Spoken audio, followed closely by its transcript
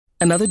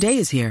Another day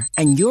is here,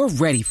 and you're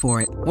ready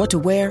for it. What to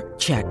wear?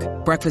 Check.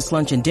 Breakfast,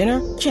 lunch, and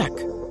dinner? Check.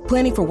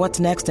 Planning for what's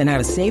next and how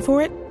to save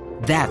for it?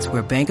 That's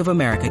where Bank of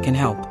America can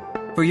help.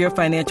 For your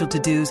financial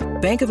to-dos,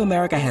 Bank of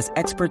America has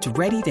experts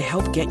ready to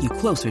help get you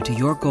closer to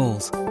your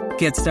goals.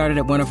 Get started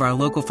at one of our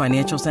local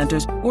financial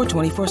centers or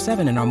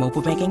 24/7 in our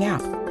mobile banking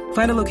app.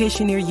 Find a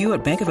location near you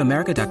at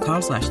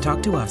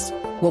bankofamerica.com/talktous.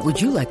 What would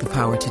you like the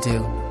power to do?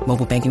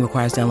 Mobile banking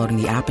requires downloading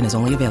the app and is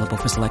only available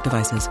for select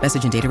devices.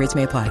 Message and data rates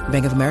may apply.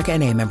 Bank of America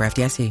N.A., member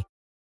FDIC.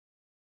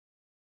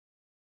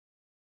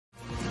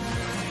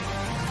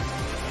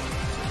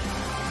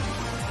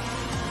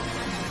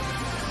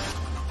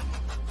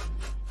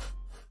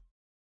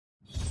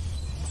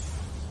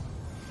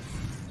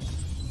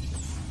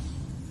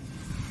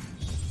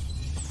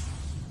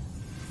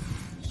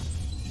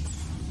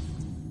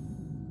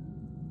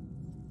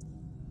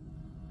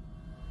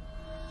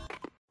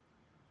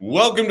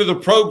 Welcome to the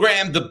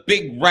program, The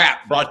Big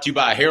Wrap, brought to you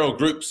by Harold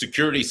Group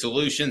Security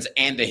Solutions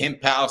and the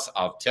Hemp House.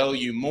 I'll tell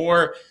you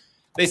more.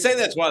 They say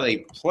that's why they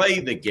play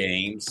the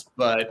games,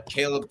 but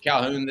Caleb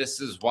Calhoun,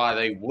 this is why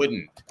they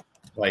wouldn't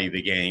play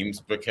the games,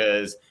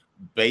 because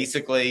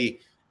basically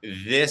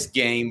this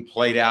game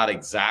played out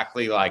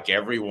exactly like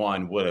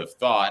everyone would have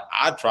thought.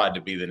 I tried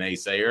to be the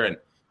naysayer and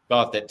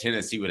thought that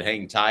Tennessee would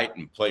hang tight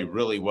and play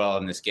really well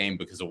in this game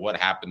because of what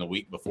happened the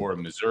week before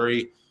in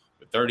Missouri.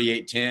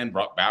 38-10,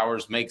 Brock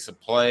Bowers makes a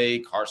play.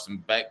 Carson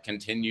Beck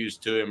continues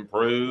to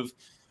improve.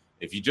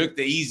 If you took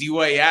the easy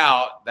way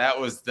out, that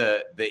was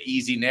the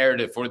easy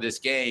narrative for this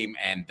game,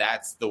 and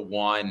that's the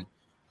one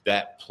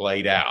that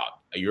played out.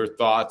 Your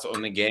thoughts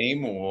on the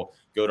game? We'll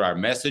go to our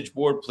message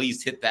board.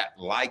 Please hit that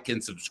like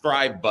and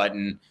subscribe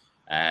button,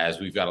 as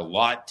we've got a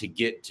lot to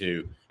get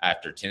to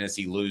after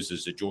Tennessee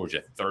loses to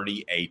Georgia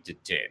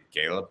 38-10.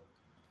 Caleb?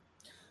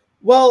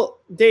 Well,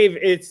 Dave,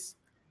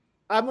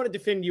 I'm going to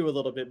defend you a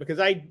little bit, because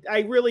I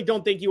really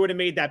don't think you would have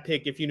made that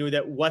pick if you knew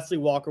that Wesley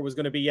Walker was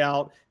going to be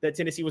out, that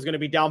Tennessee was going to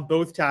be down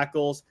both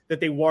tackles,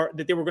 that they were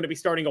going to be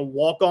starting a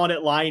walk-on at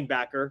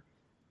linebacker,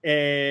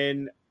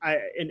 and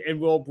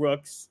Will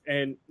Brooks.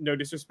 And no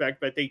disrespect,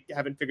 but they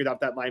haven't figured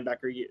out that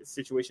linebacker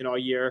situation all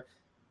year.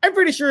 I'm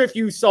pretty sure if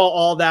you saw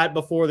all that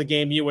before the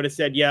game, you would have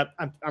said, "Yep,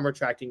 I'm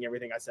retracting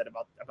everything I said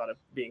about it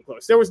being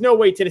close." There was no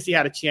way Tennessee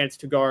had a chance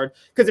to guard,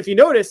 because if you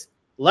notice,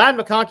 Ladd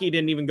McConkey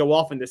didn't even go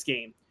off in this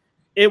game.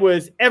 It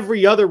was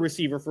every other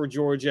receiver for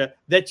Georgia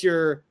that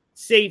your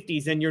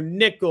safeties and your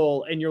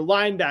nickel and your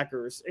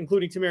linebackers,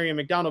 including Tamarion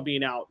McDonald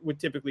being out, would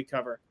typically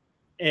cover.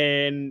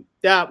 And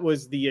that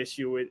was the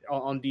issue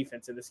on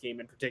defense in this game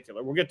in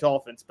particular. We'll get to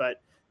offense,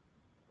 but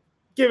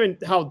given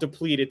how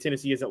depleted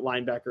Tennessee is at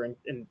linebacker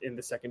in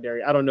the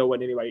secondary, I don't know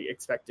what anybody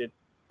expected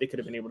they could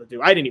have been able to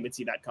do. I didn't even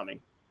see that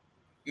coming.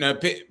 No,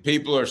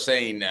 people are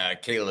saying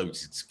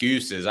Caleb's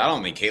excuses. I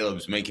don't think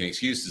Caleb's making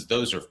excuses.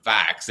 Those are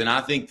facts. And I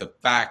think the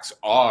facts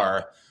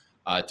are,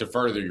 to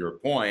further your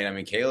point, I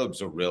mean,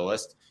 Caleb's a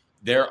realist.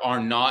 There are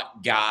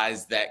not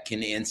guys that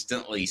can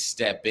instantly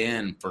step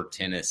in for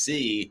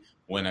Tennessee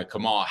when a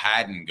Kamal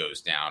Hadden goes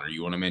down, or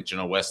you want to mention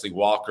a Wesley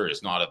Walker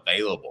is not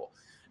available.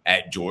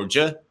 At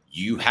Georgia,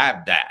 you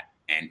have that.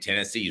 And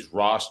Tennessee's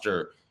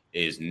roster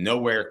is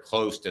nowhere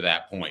close to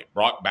that point.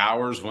 Brock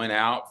Bowers went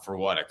out for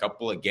a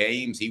couple of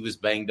games. He was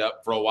banged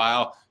up for a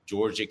while.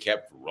 Georgia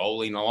kept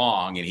rolling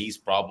along, and he's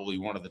probably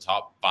one of the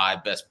top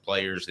 5 best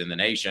players in the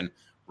nation,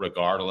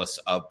 regardless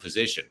of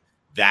position.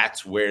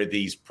 That's where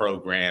these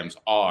programs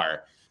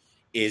are.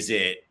 Is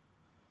it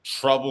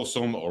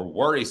troublesome or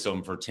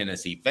worrisome for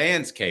Tennessee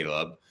fans,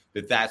 Caleb,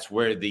 that that's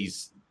where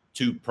these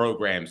two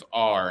programs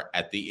are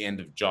at the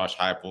end of Josh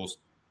Heupel's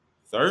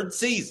 3rd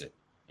season?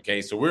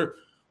 Okay, so we're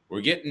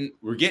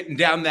getting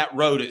down that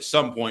road at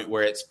some point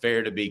where it's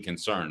fair to be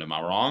concerned. Am I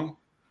wrong?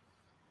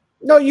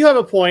 No, you have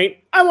a point.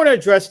 I want to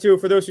address, too,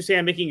 for those who say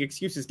I'm making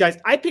excuses. Guys,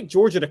 I picked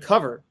Georgia to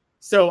cover.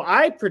 So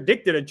I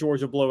predicted a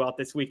Georgia blowout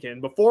this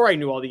weekend before I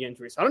knew all the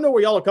injuries. I don't know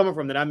where y'all are coming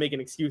from that I'm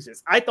making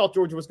excuses. I thought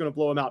Georgia was going to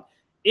blow them out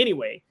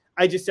anyway.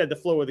 I just said the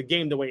flow of the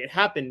game, the way it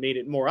happened, made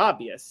it more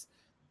obvious.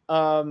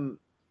 I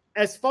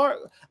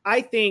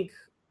think,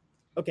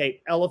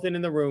 okay, elephant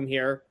in the room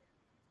here.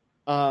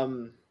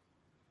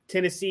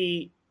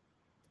 Tennessee,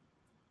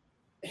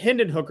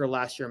 Hendon Hooker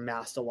last year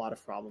masked a lot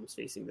of problems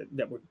facing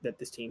that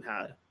this team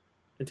had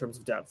in terms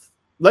of depth.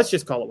 Let's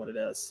just call it what it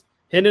is.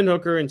 Hendon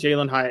Hooker and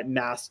Jalen Hyatt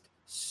masked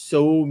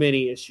so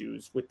many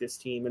issues with this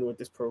team and with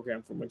this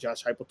program from when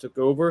Josh Heupel took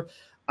over.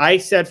 I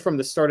said from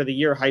the start of the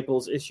year,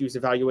 Heupel's issues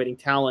evaluating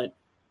talent,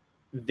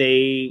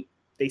 they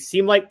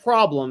seem like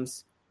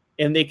problems,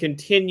 and they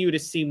continue to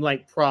seem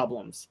like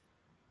problems.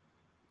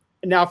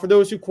 Now, for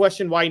those who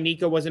question why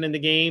Nico wasn't in the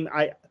game,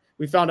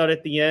 we found out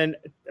at the end.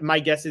 My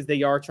guess is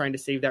they are trying to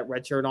save that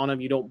red shirt on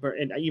him. You don't burn,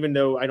 and even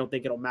though I don't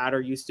think it'll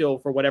matter, you still,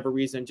 for whatever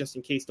reason, just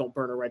in case, don't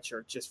burn a red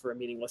shirt just for a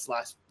meaningless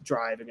last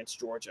drive against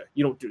Georgia.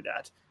 You don't do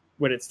that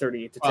when it's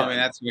 38-10. Well, I mean,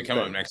 that's going to come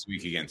up next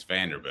week against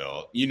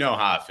Vanderbilt. You know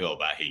how I feel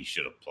about he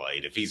should have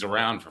played. If he's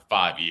around for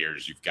 5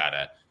 years, you've got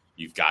an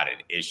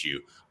issue.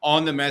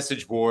 On the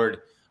message board,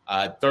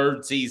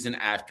 3rd season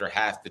after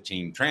half the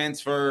team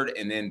transferred,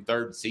 and then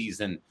 3rd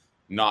season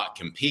not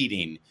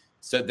competing.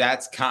 So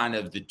that's kind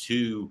of the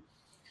two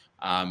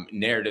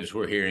narratives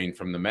we're hearing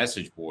from the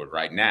message board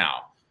right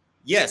now.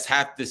 Yes,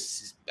 half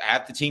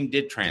the team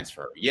did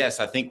transfer. Yes,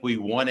 I think we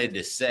wanted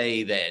to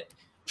say that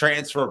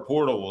transfer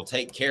portal will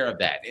take care of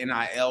that.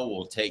 NIL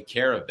will take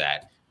care of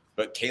that.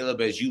 But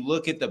Caleb, as you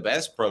look at the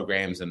best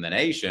programs in the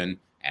nation,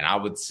 and I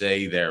would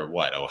say they're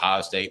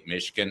Ohio State,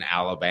 Michigan,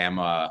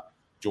 Alabama,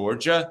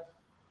 Georgia,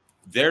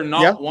 they're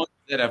not ones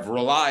that have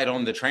relied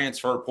on the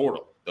transfer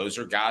portal. Those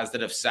are guys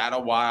that have sat a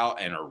while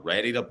and are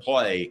ready to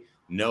play.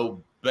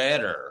 No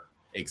better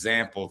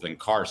example than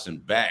Carson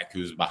Beck,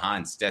 who's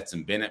behind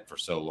Stetson Bennett for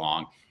so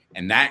long.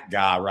 And that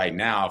guy right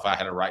now, if I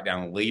had to write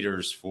down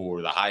leaders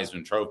for the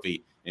Heisman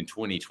Trophy in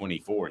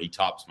 2024, he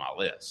tops my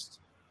list.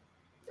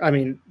 I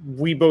mean,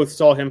 we both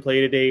saw him play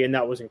today, and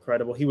that was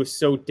incredible. He was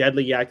so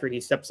deadly accurate. He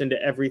steps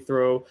into every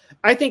throw.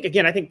 I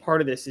think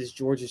part of this is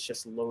Georgia's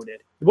just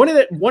loaded. One of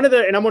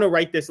the, and I'm going to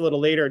write this a little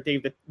later,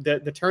 Dave,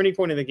 the turning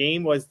point of the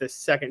game was the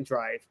second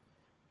drive.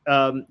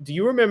 Do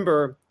you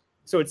remember?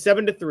 So it's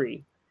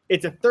 7-3.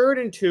 It's a 3rd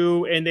and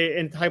 2, and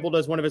Heupel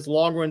does one of his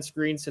long run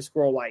screens to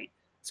Squirrel White.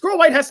 Squirrel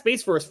White has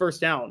space for his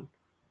first down.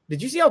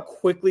 Did you see how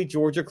quickly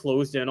Georgia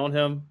closed in on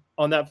him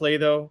on that play,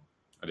 though?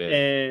 I did.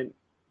 And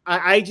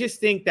I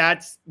just think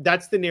that's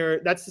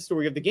the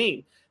story of the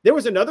game. There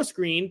was another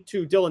screen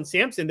to Dylan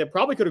Sampson that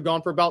probably could have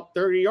gone for about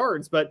 30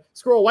 yards, but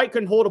Squirrel White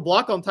couldn't hold a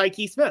block on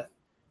Tyke Smith.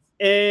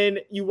 And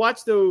you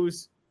watch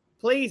those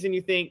plays and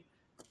you think,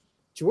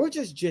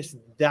 Georgia's just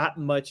that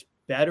much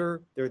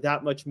better. They're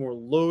that much more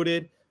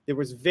loaded. There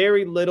was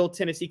very little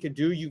Tennessee could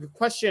do. You could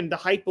question the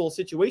Heupel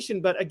situation,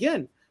 but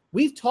again,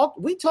 we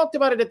talked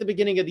about it at the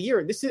beginning of the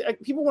year. This is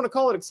people want to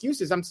call it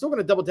excuses. I'm still going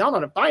to double down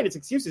on it. Fine, it's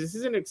excuses. This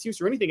isn't an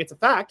excuse or anything. It's a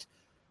fact.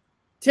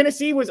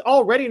 Tennessee was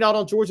already not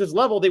on Georgia's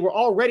level. They were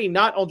already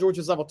not on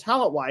Georgia's level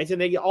talent-wise,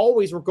 and they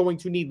always were going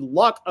to need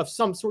luck of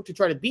some sort to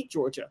try to beat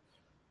Georgia.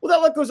 Well,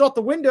 that luck goes out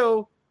the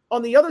window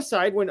on the other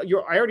side when I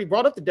already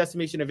brought up the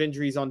decimation of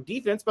injuries on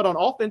defense, but on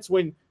offense,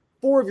 when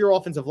 4 of your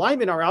offensive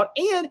linemen are out,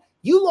 and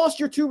you lost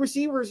your 2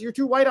 receivers, your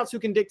 2 wideouts who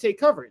can dictate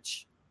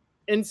coverage.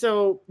 And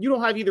so you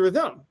don't have either of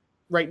them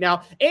right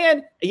now.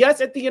 And yes,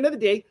 at the end of the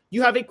day,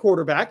 you have a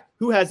quarterback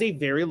who has a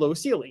very low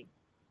ceiling.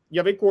 You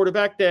have a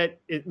quarterback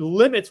that it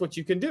limits what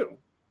you can do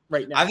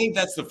right now. I think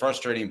that's the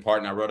frustrating part,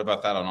 and I wrote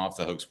about that on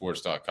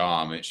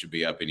offthehooksports.com. It should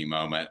be up any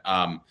moment.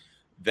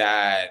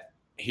 That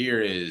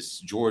here is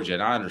Georgia,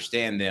 and I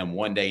understand them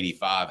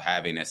 1-85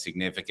 having a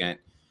significant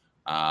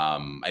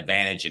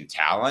advantage in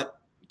talent,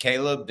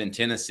 Caleb, than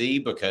Tennessee,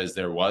 because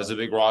there was a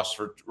big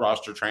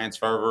roster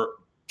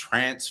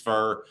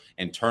transfer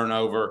and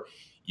turnover.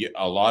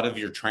 A lot of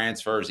your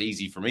transfers,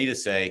 easy for me to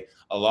say,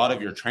 a lot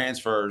of your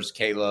transfers,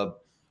 Caleb,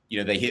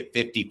 they hit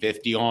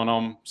 50-50 on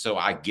them. So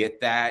I get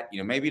that.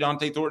 Maybe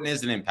Dante Thornton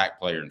is an impact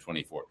player in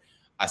 24.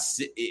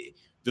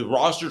 The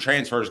roster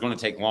transfer is going to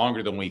take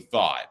longer than we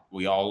thought.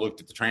 We all looked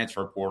at the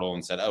transfer portal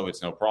and said, oh,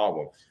 it's no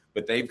problem.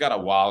 But they've got a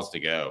whiles to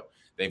go.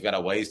 They've got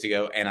a ways to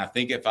go. And I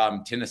think if I'm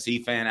a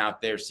Tennessee fan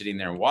out there sitting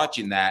there and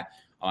watching that,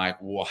 I'm like,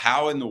 well,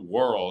 how in the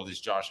world is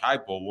Josh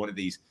Heupel, one of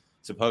these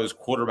supposed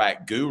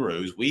quarterback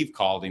gurus? We've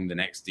called him the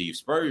next Steve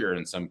Spurrier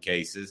in some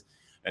cases.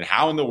 And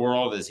how in the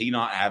world does he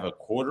not have a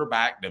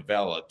quarterback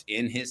developed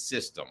in his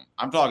system?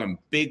 I'm talking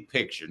big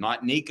picture,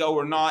 not Nico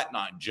or not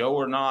Joe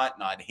or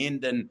not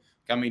Hendon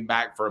coming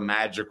back for a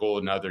magical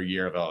another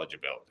year of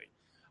eligibility.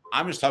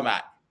 I'm just talking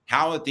about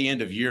how at the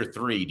end of year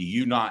 3 do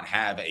you not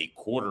have a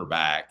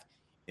quarterback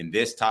in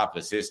this type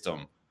of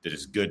system that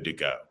is good to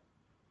go?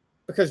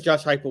 Because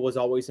Josh Heupel was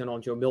always in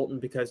on Joe Milton,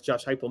 because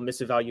Josh Heupel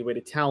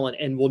misevaluated talent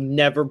and will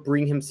never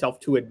bring himself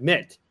to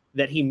admit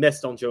that he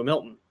missed on Joe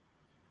Milton.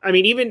 I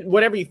mean, even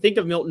whatever you think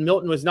of Milton,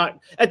 Milton was not,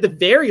 at the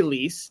very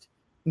least,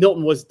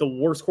 Milton was the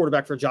worst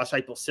quarterback for Josh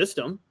Heupel's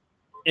system.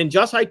 And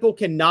Josh Heupel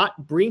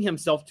cannot bring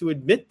himself to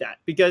admit that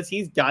because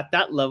he's got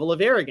that level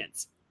of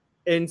arrogance.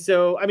 And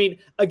so, I mean,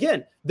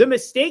 again, the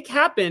mistake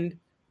happened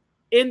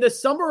in the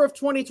summer of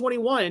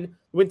 2021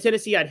 when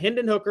Tennessee had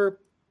Hendon Hooker,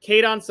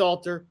 Kaidon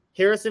Salter,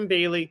 Harrison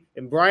Bailey,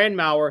 and Brian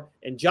Maurer,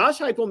 and Josh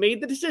Heupel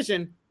made the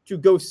decision to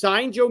go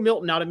sign Joe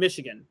Milton out of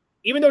Michigan,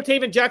 even though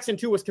Taven Jackson,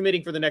 too, was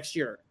committing for the next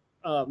year,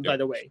 by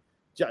the way.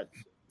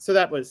 So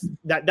that was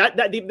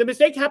the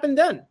mistake happened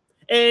then.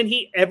 And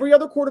every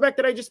other quarterback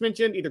that I just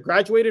mentioned either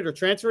graduated or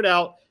transferred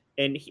out,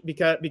 and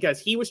because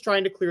he was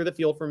trying to clear the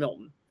field for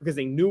Milton because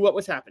they knew what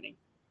was happening.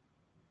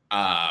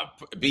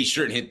 Be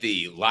sure and hit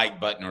the like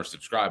button or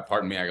subscribe.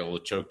 Pardon me, I got a little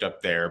choked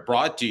up there.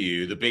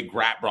 The big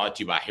rap brought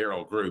to you by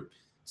Herald Group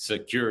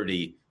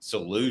Security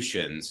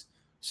Solutions.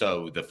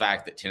 So the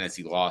fact that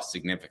Tennessee lost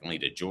significantly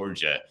to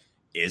Georgia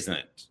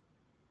isn't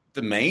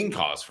the main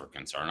cause for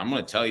concern. I'm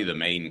going to tell you the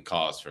main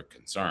cause for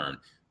concern.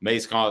 Main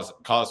cause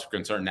for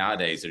concern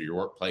nowadays at your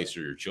workplace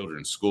or your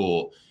children's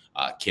school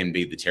can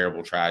be the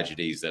terrible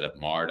tragedies that have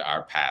marred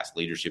our past.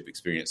 Leadership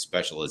experience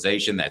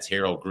specialization. That's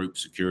Herald Group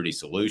Security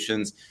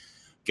Solutions.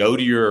 Go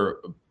to your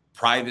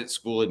private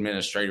school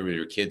administrator where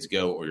your kids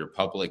go or your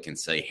public and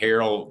say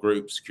Herald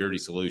Group Security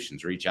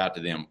Solutions. Reach out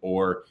to them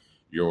or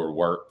your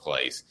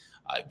workplace.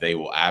 they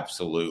will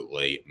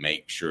absolutely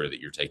make sure that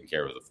you're taking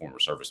care of the former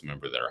service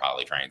member that are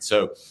highly trained.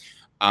 So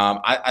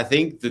I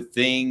think the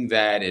thing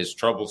that is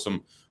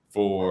troublesome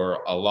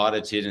for a lot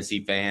of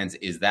Tennessee fans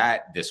is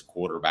that this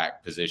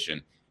quarterback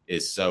position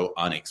is so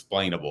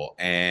unexplainable.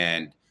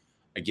 And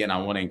again,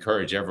 I want to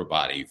encourage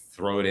everybody,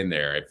 throw it in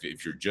there.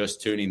 If you're just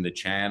tuning the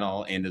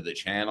channel into the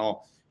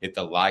channel, hit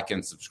the like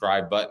and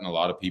subscribe button. A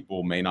lot of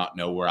people may not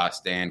know where I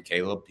stand,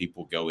 Caleb.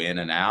 People go in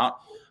and out.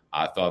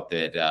 I thought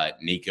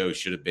that Nico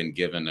should have been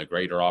given a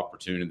greater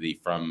opportunity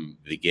from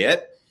the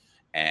get.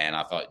 And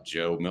I thought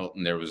Joe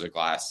Milton, there was a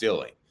glass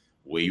ceiling.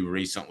 We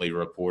recently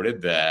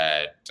reported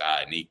that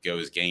Nico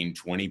has gained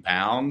 20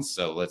 pounds.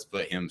 So let's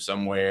put him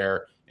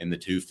somewhere in the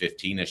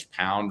 215-ish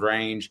pound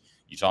range.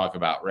 You talk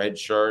about red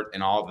shirt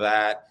and all of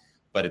that.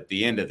 But at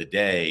the end of the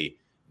day,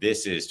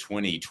 this is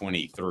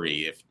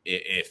 2023.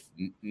 If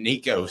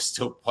Nico is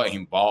still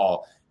playing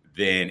ball,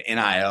 then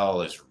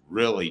NIL has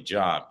really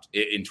jumped.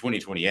 In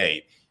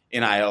 2028,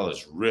 NIL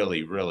has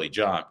really, really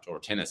jumped, or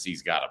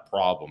Tennessee's got a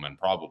problem and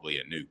probably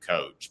a new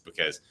coach,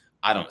 because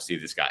I don't see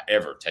this guy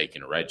ever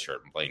taking a red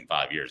shirt and playing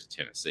 5 years at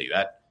Tennessee.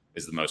 That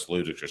is the most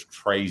ludicrous,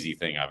 crazy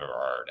thing I've ever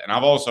heard. And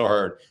I've also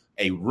heard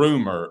a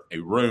rumor,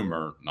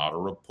 not a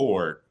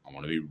report. I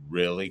want to be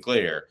really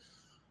clear.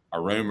 A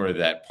rumor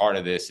that part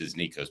of this is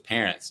Nico's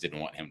parents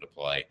didn't want him to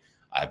play.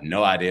 I have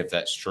no idea if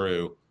that's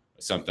true.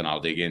 It's something I'll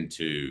dig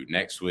into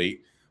next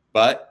week.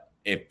 But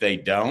if they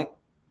don't,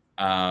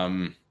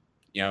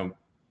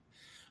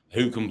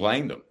 who can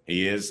blame them?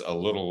 He is a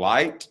little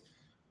light.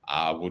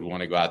 I would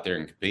want to go out there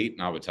and compete,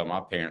 and I would tell my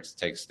parents to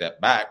take a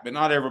step back. But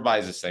not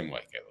everybody's the same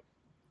way, Caleb.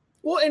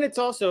 Well, and it's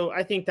also,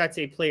 I think that's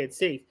a play it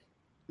safe.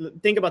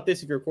 Think about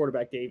this if you're a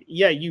quarterback, Dave.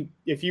 Yeah,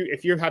 if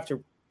you have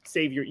to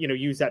save your,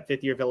 use that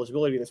 5th year of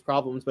eligibility, there's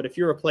problems. But if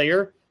you're a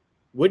player,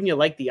 wouldn't you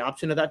like the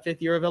option of that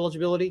 5th year of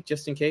eligibility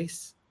just in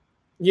case?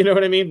 You know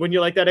what I mean? Wouldn't you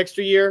like that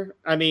extra year?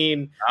 I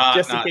mean,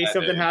 just in case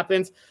something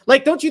happens.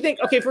 Like, don't you think,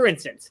 okay, for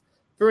instance,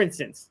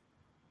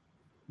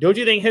 don't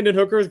you think Hendon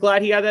Hooker is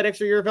glad he had that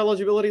extra year of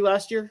eligibility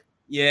last year?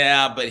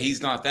 Yeah, but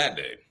he's not that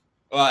dude.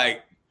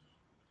 Like,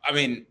 I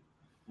mean,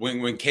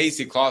 when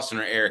Casey Clausen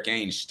or Eric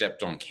Ainge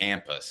stepped on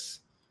campus,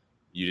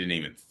 you didn't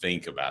even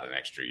think about an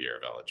extra year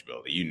of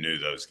eligibility. You knew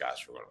those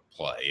guys were going to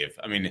play.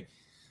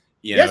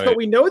 Yes, but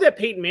we know that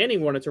Peyton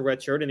Manning wanted to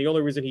redshirt, and the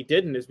only reason he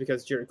didn't is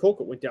because Jared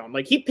Colquitt went down.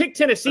 Like, he picked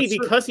Tennessee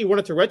because he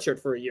wanted to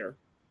redshirt for a year.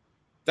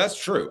 That's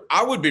true.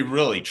 I would be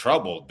really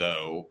troubled,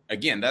 though.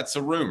 Again, that's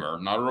a rumor,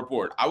 not a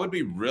report. I would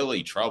be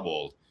really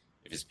troubled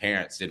if his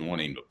parents didn't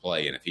want him to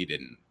play, and if he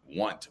didn't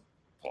want to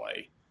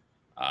play.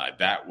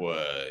 That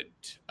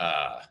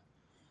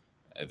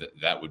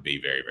would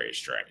be very, very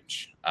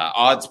strange.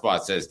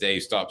 Oddspot says,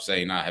 Dave, stop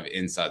saying I have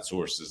inside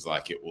sources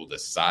like it will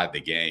decide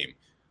the game.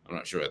 I'm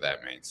not sure what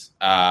that means.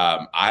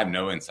 I have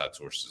no inside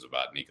sources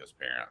about Nico's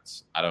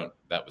parents.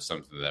 That was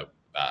something that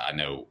I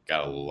know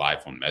got a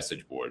life on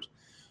message boards.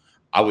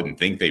 I wouldn't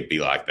think they'd be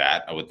like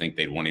that. I would think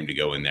they'd want him to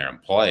go in there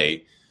and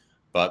play.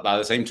 But by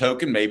the same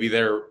token, maybe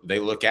they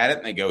look at it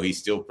and they go, he's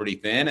still pretty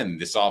thin. And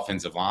this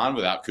offensive line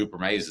without Cooper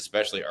Mays,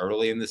 especially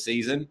early in the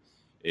season,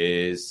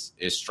 is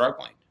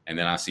struggling. And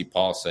then I see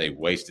Paul say,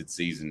 wasted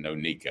season, no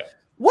Nico.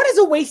 What does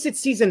a wasted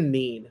season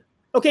mean?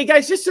 Okay,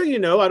 guys, just so you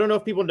know, I don't know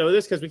if people know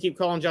this because we keep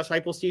calling Josh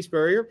Heupel Steve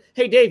Spurrier.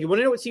 Hey, Dave, you want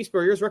to know what Steve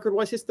Spurrier's record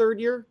was his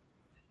 3rd year?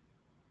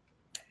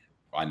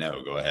 I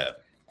know. Go ahead.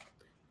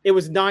 It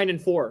was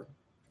 9-4.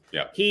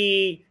 Yeah.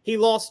 He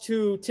lost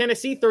to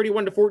Tennessee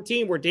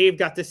 31-14, where Dave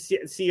got to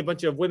see a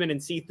bunch of women in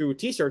see-through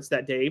T-shirts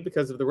that day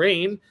because of the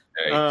rain.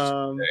 Hey,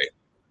 I'm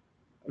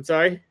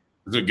sorry? It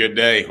was a good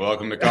day.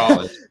 Welcome to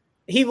college.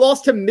 He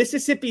lost to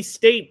Mississippi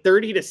State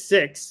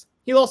 30-6.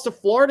 He lost to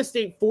Florida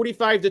State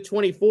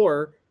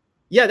 45-24.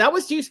 Yeah, that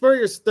was Steve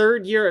Spurrier's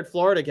 3rd year at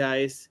Florida,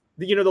 guys.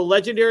 The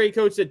legendary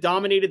coach that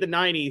dominated the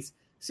 90s.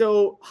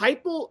 So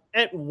Heupel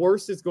at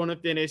worst is going to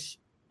finish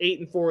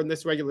 8-4 in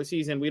this regular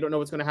season. We don't know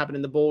what's going to happen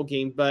in the bowl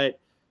game, but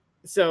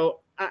so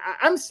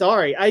I'm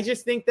sorry. I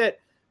just think that,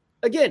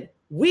 again,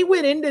 we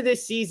went into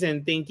this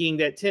season thinking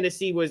that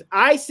Tennessee was,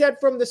 I said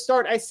from the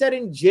start, I said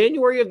in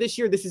January of this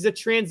year, this is a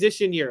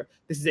transition year.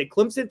 This is a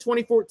Clemson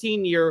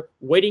 2014 year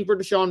waiting for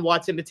Deshaun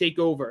Watson to take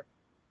over.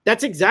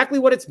 That's exactly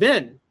what it's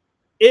been.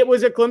 It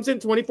was a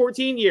Clemson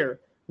 2014 year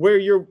where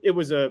it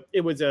was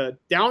a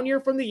down year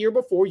from the year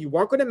before. You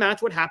weren't going to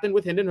match what happened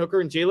with Hendon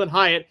Hooker and Jalen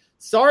Hyatt.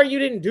 Sorry you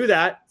didn't do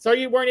that.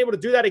 Sorry you weren't able to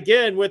do that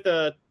again with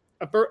the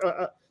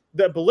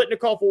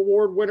Biletnikoff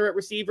Award winner at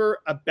receiver,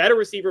 a better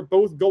receiver,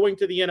 both going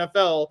to the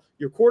NFL,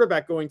 your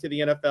quarterback going to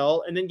the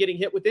NFL, and then getting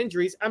hit with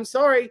injuries. I'm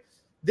sorry.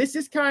 This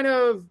is kind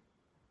of,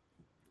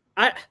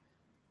 I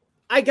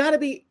gotta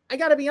be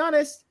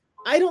honest.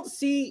 I don't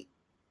see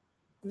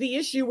the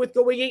issue with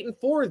going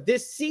 8-4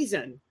 this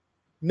season,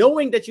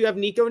 knowing that you have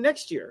Nico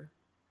next year.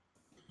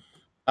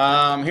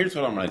 Here's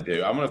what I'm going to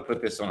do. I'm going to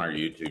put this on our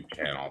YouTube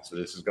channel. So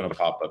this is going to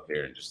pop up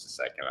here in just a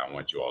second. I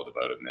want you all to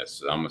vote on this.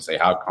 So I'm going to say,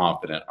 how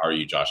confident are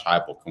you Josh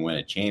Heupel can win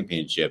a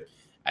championship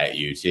at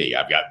UT?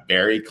 I've got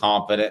very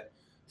confident,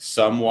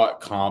 somewhat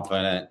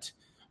confident.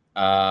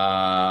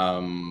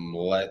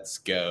 Let's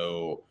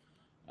go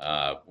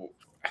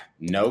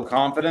No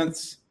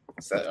confidence?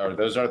 Are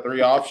those our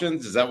three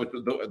options? Is that what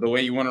the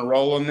way you want to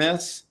roll on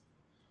this?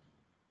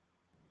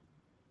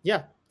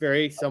 Yeah,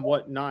 very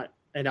somewhat not.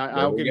 And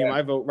I'll give you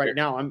my vote right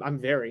now. I'm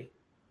very.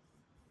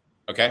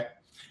 Okay.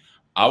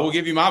 I will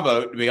give you my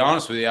vote. To be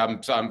honest with you,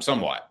 I'm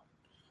somewhat.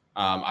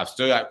 I've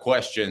still got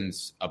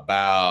questions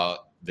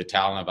about the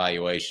talent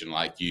evaluation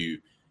like you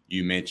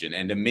mentioned.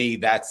 And to me,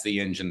 that's the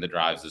engine that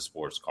drives the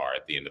sports car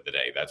at the end of the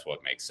day. That's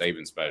what makes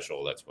Saban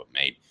special. That's what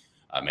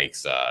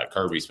makes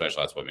Kirby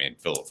special. That's what made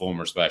Philip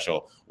Fulmer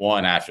special.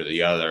 One after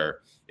the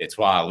other. It's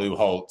why Lou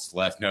Holtz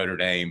left Notre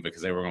Dame,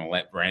 because they were going to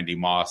let Randy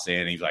Moss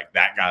in. He's like,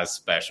 that guy's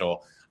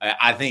special.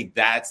 I think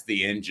that's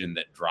the engine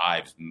that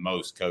drives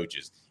most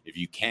coaches. If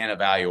you can't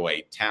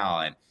evaluate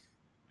talent,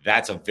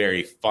 that's a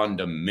very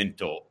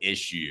fundamental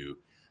issue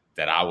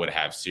that I would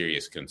have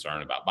serious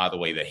concern about. By the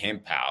way, the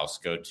Hemp House,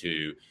 go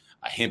to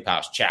Hemp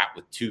House Chat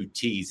with 2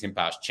 T's, Hemp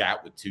House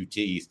Chat with 2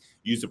 T's.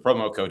 Use the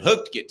promo code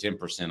HOOK to get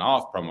 10%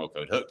 off. Promo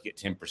code HOOK to get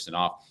 10%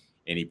 off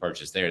any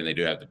purchase there. And they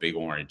do have the Big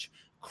Orange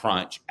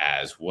Crunch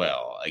as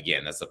well.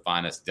 Again, that's the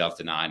finest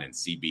Delta 9 and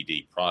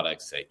CBD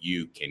products that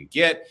you can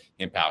get.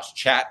 Hemp House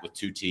Chat with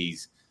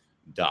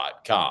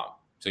 2T's.com.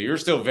 So you're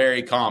still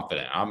very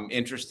confident. I'm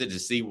interested to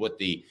see what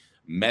the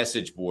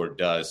message board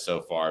does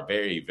so far.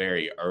 Very,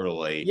 very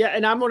early. Yeah,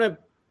 and I'm going to,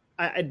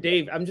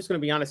 Dave, I'm just going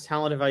to be honest.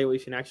 Talent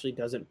evaluation actually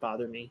doesn't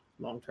bother me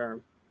long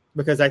term,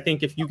 because I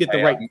think if you get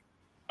the right.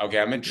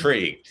 I'm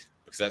intrigued,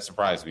 because that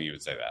surprised me you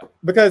would say that.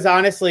 Because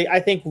honestly, I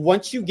think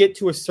once you get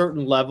to a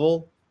certain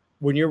level,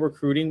 when you're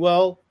recruiting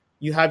well,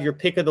 you have your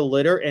pick of the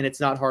litter, and it's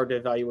not hard to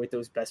evaluate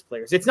those best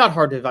players. It's not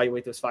hard to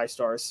evaluate those 5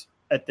 stars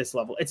at this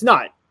level. It's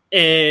not.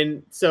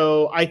 And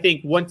so I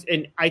think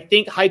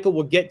Heupel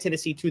will get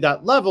Tennessee to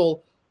that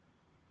level.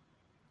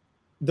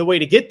 The way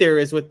to get there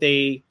is with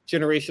a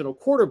generational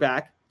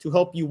quarterback to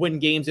help you win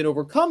games and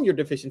overcome your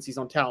deficiencies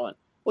on talent.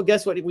 Well,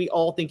 guess what? We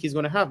all think he's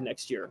going to have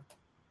next year.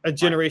 A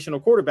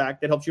generational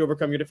quarterback that helps you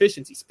overcome your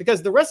deficiencies.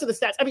 Because the rest of the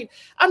stats, I mean,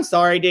 I'm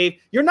sorry, Dave,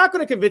 you're not going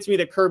to convince me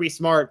that Kirby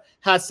Smart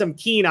has some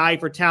keen eye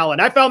for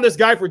talent. I found this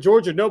guy for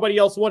Georgia nobody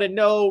else wanted.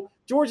 No,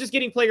 Georgia's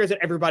getting players that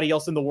everybody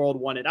else in the world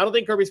wanted. I don't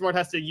think Kirby Smart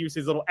has to use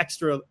his little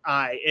extra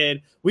eye. And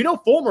we know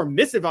Fulmer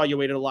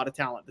misevaluated a lot of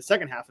talent the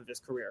second half of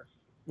his career.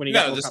 When he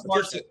got the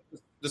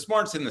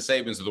Smarts and the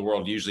Sabans of the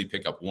world usually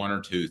pick up 1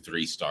 or 2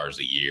 3-stars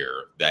a year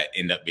that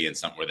end up being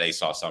something where they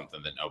saw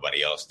something that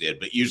nobody else did.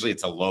 But usually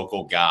it's a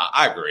local guy.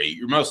 I agree.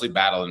 You're mostly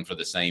battling for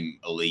the same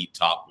elite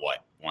top,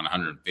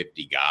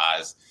 150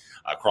 guys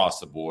across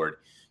the board.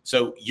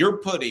 So you're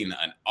putting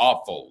an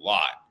awful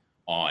lot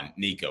on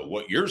Nico.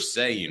 What you're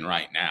saying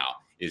right now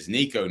is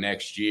Nico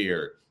next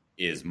year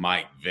is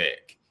Mike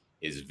Vick,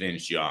 is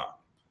Vince Young.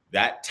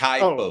 That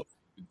type of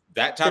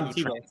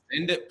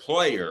transcendent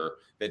player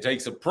that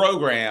takes a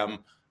program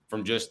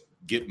from just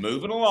get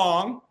moving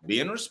along,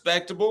 being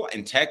respectable,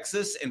 and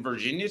Texas and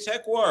Virginia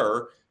Tech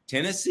were.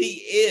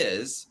 Tennessee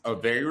is a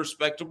very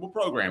respectable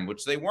program,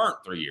 which they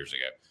weren't 3 years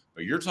ago.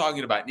 But you're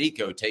talking about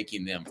Nico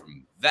taking them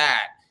from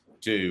that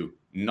to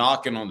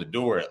knocking on the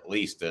door at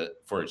least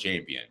for a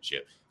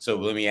championship. So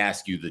let me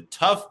ask you the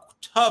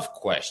tough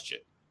question.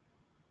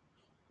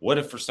 What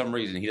if for some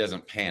reason he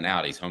doesn't pan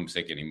out, he's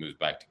homesick, and he moves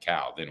back to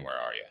Cal? Then where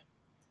are you?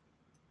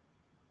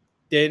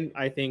 Then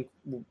I think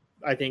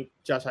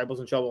Josh Heupel's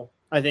in trouble.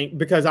 I think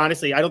because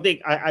honestly, I don't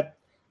think I've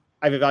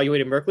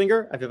evaluated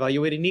Merklinger. I've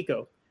evaluated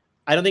Nico.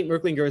 I don't think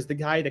Merklinger is the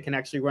guy that can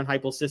actually run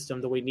Heupel's system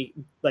the way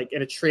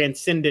in a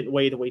transcendent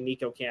way, the way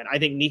Nico can. I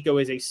think Nico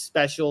is a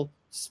special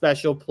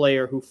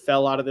player who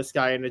fell out of the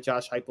sky into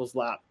Josh Heupel's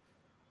lap.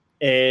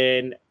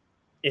 And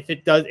if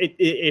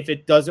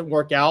it doesn't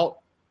work out,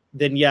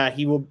 then yeah,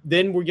 he will.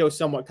 Then we'll go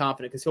somewhat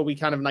confident because he'll be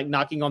kind of like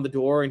knocking on the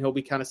door and he'll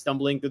be kind of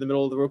stumbling through the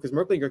middle of the road because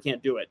Merklinger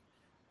can't do it.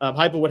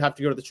 Heupel would have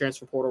to go to the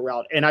transfer portal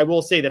route. And I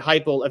will say that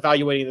Heupel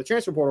evaluating the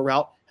transfer portal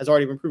route has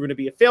already been proven to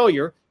be a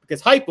failure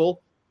because Heupel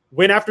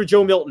went after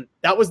Joe Milton.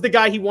 That was the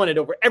guy he wanted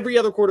over every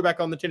other quarterback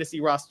on the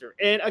Tennessee roster.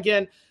 And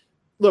again,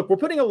 look, we're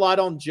putting a lot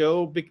on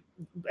Joe.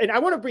 And I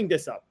want to bring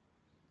this up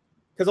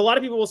because a lot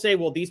of people will say,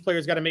 well, these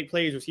players got to make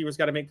plays, receivers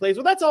got to make plays.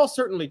 Well, that's all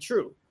certainly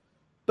true.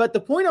 But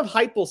the point of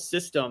Heupel's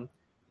system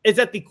is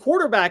that the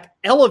quarterback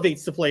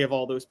elevates the play of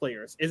all those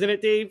players. Isn't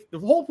it, Dave? The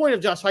whole point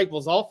of Josh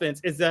Heupel's offense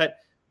is that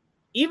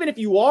even if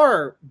you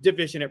are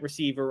deficient at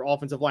receiver,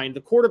 offensive line, the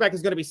quarterback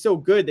is going to be so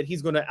good that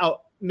he's going to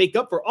make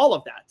up for all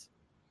of that.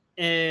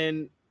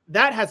 And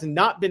that has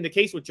not been the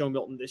case with Joe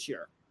Milton this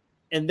year.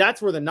 And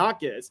that's where the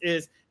knock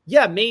is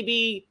yeah,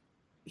 maybe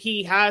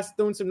he has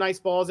thrown some nice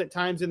balls at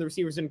times and the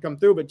receivers didn't come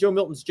through, but Joe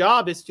Milton's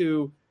job is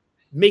to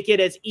make it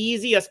as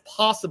easy as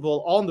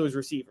possible on those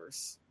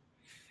receivers.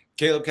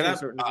 Caleb, can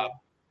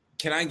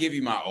I give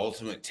you my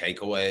ultimate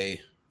takeaway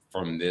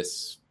from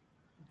this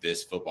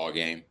football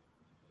game?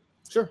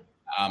 Sure.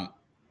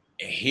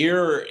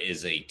 Here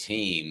is a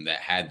team that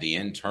had the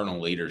internal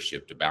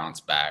leadership to bounce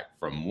back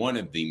from one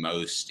of the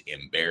most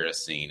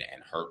embarrassing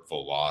and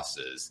hurtful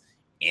losses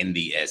in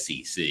the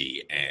SEC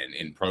and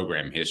in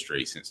program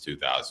history since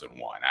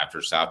 2001.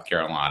 After South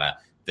Carolina,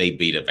 they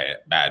beat a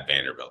bad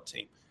Vanderbilt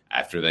team.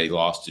 After they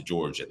lost to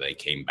Georgia, they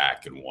came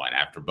back and won.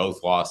 After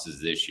both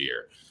losses this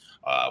year,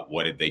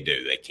 what did they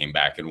do? They came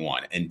back and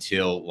won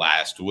until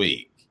last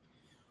week.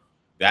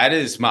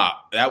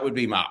 That would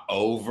be my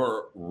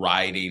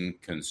overriding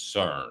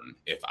concern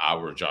if I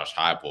were Josh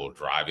Heupel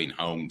driving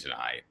home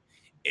tonight.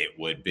 It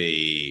would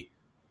be,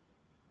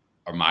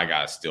 are my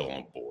guys still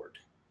on board?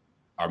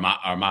 Are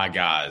my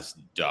guys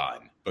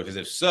done? Because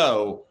if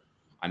so,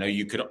 I know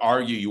you could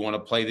argue you want to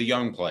play the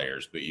young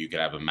players, but you could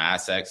have a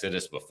mass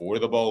exodus before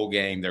the bowl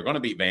game. They're going to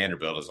beat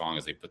Vanderbilt as long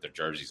as they put their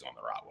jerseys on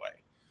the right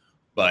way.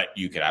 But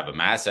you could have a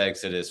mass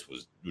exodus,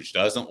 which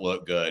doesn't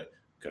look good,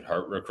 could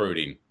hurt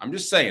recruiting. I'm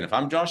just saying, if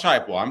I'm Josh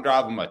Heupel, I'm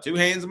driving my two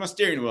hands on my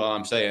steering wheel.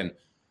 I'm saying,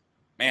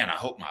 man, I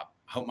hope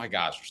my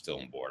guys are still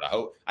on board.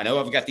 I know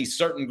I've got these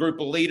certain group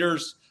of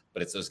leaders,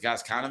 but it's those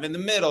guys kind of in the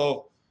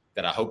middle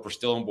that I hope are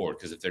still on board.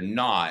 Because if they're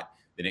not,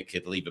 then it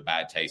could leave a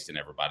bad taste in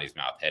everybody's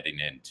mouth heading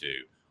into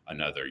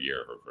another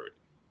year of recruiting.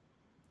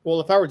 Well,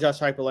 if I were Josh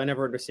Heupel, I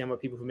never understand why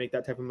people who make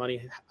that type of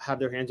money have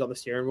their hands on the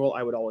steering wheel.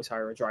 I would always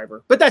hire a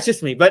driver, but that's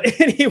just me. But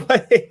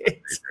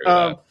anyway,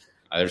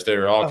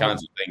 there are all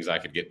kinds of things I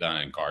could get done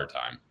in car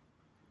time.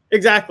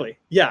 Exactly.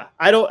 Yeah.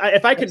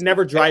 If I could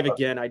never drive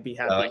again, I'd be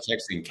happy. I like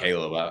texting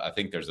Caleb. I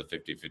think there's a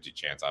 50-50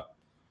 chance I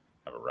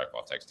have a wreck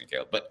while texting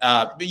Caleb. But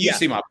you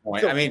see my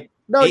point. So,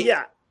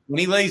 when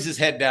he lays his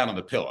head down on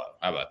the pillow,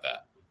 how about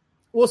that?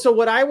 Well, so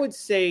what I would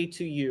say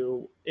to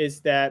you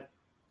is that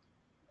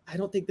I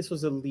don't think this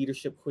was a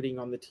leadership quitting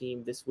on the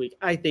team this week.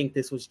 I think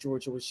this was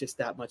Georgia was just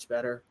that much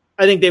better.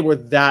 I think they were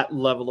that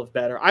level of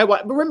better.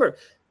 But remember,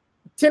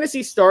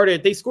 Tennessee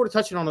they scored a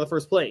touchdown on the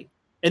first play,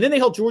 and then they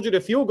held Georgia to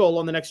a field goal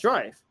on the next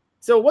drive.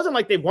 So it wasn't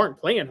like they weren't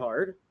playing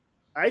hard.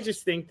 I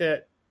just think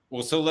that.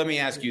 Well, so let me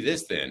ask you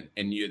this then,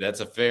 and that's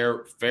a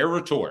fair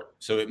retort.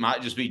 So it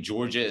might just be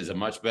Georgia is a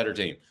much better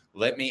team.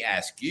 Let me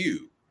ask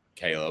you,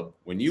 Caleb,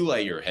 when you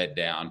lay your head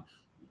down,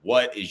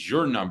 what is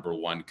your number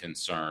one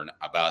concern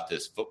about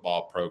this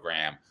football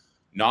program,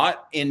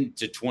 not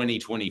into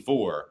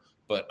 2024,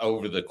 but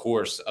over the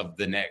course of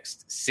the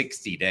next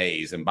 60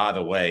 days? And by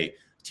the way,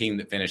 team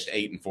that finished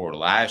 8-4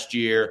 last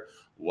year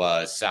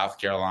was South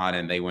Carolina,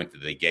 and they went to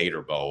the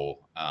Gator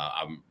Bowl.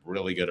 I'm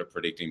really good at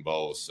predicting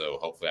bowls, so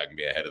hopefully I can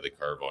be ahead of the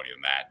curve on you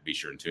on that. Be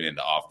sure and tune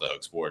into Off the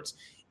Hook Sports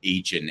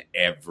each and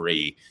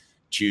every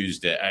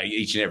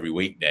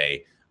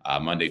weekday,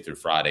 Monday through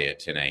Friday at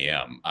 10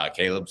 a.m.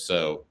 Caleb,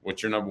 so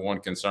what's your number one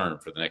concern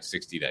for the next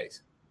 60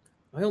 days?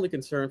 My only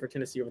concern for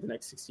Tennessee over the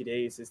next 60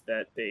 days is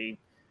that they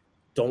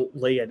don't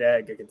lay an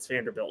egg against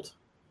Vanderbilt,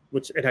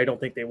 and I don't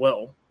think they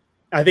will.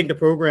 I think the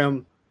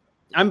program,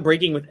 I'm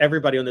breaking with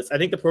everybody on this. I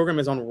think the program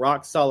is on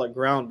rock solid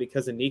ground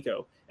because of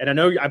Nico. And I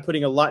know I'm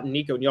putting a lot in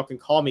Nico, and y'all can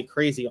call me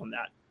crazy on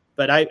that.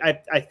 But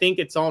I think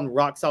it's on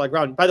rock solid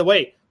ground. By the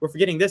way, we're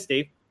forgetting this,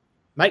 Dave.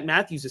 Mike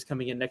Matthews is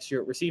coming in next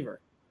year at receiver.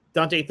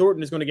 Dante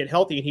Thornton is going to get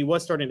healthy, and he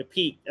was starting to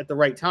peak at the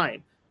right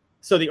time.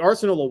 So the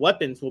arsenal of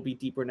weapons will be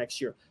deeper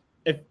next year.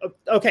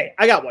 Okay,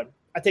 I got one.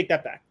 I take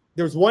that back.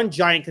 There's one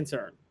giant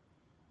concern,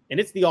 and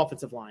it's the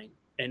offensive line.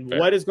 And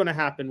what is going to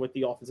happen with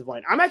the offensive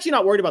line? I'm actually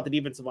not worried about the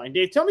defensive line.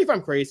 Dave, tell me if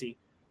I'm crazy.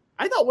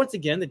 I thought, once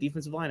again, the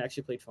defensive line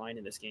actually played fine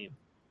in this game.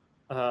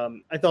 I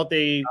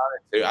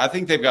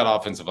think they've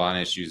got offensive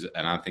line issues,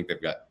 and I think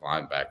they've got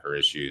linebacker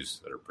issues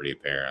that are pretty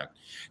apparent.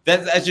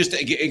 That's just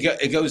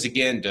it goes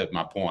again to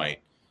my point.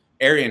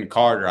 Arian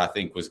Carter, I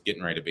think, was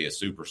getting ready to be a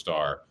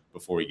superstar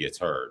before he gets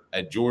hurt.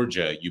 At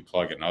Georgia, you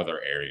plug another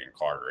Arian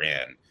Carter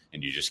in,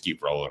 and you just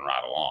keep rolling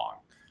right along.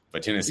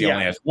 But Tennessee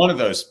only has one of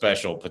those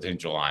special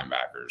potential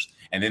linebackers.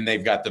 And then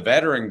they've got the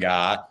veteran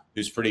guy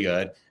who's pretty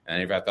good, and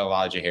they've got the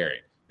Elijah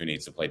Herring who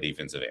needs to play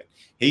defensive end.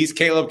 He's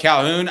Caleb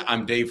Calhoun.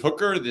 I'm Dave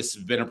Hooker. This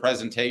has been a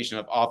presentation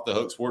of Off the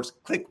Hook Sports.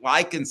 Click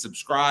like and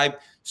subscribe.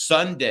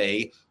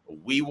 Sunday,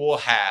 we will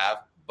have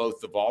both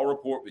the Vol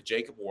Report with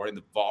Jacob Warren,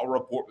 the Vol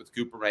Report with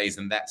Cooper Mays,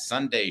 and that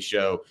Sunday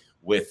show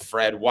with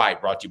Fred White,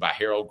 brought to you by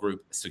Herald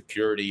Group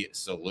Security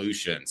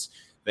Solutions.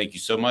 Thank you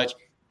so much.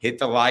 Hit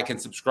the like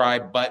and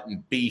subscribe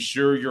button. Be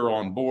sure you're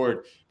on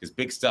board because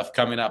big stuff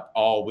coming up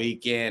all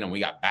weekend, and we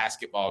got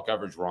basketball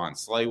coverage. Ron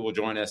Slay will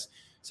join us.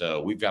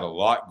 So we've got a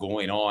lot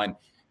going on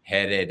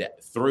headed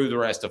through the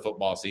rest of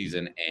football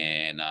season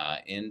and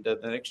into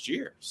the next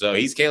year. So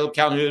he's Caleb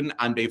Calhoun.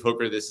 I'm Dave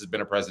Hooker. This has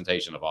been a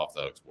presentation of Off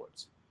the Hook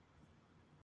Sports.